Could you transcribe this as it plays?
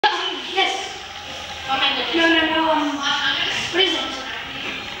No. What is it?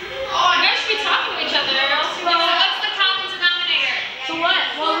 Oh, you guys should be talking to each other, or else you won't. What's the common denominator? So what?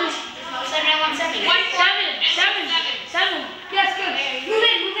 What was 7. 7. Yes, good. Move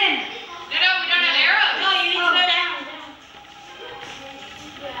in. No, we don't have arrows. No, you need to go down.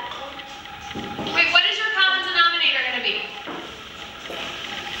 Wait, what is your common denominator going to be?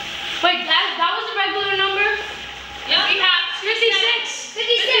 Wait, that was a regular number? Yeah. We have 56.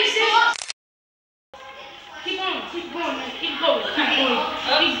 56. Keep going. Whoa. Go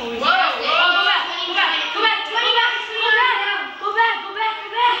back. Go back. 24.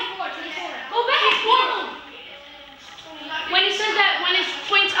 When it says that, when it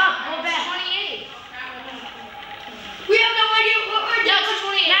points up, go back. 28. We have no idea what we're doing. No,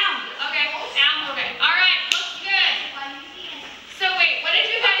 28. Now. Okay, now moving. All right, looks good. So wait, what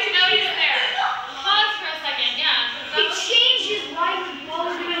did you guys notice there? Pause for a second, yeah. It changes while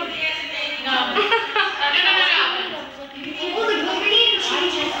we're doing it. No.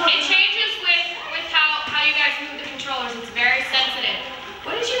 It changes with how you guys move the controllers. It's very sensitive.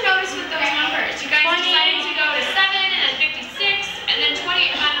 What did you notice with those numbers? You guys decided to go to 7 and then 56 and then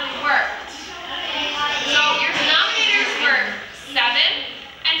 28 finally worked. So your denominators were 7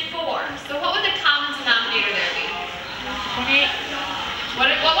 and 4. So what would the common denominator there be? 28.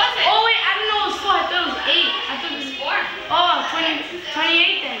 What was it? Oh wait, I don't know. It was 4. I thought it was 8. I thought it was 4. Oh,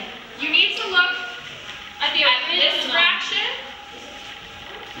 28 then. You need to look at this fraction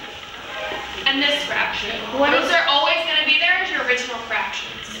and this fraction. Those are always going to be there as your original fractions.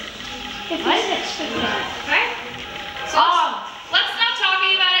 What? Okay? So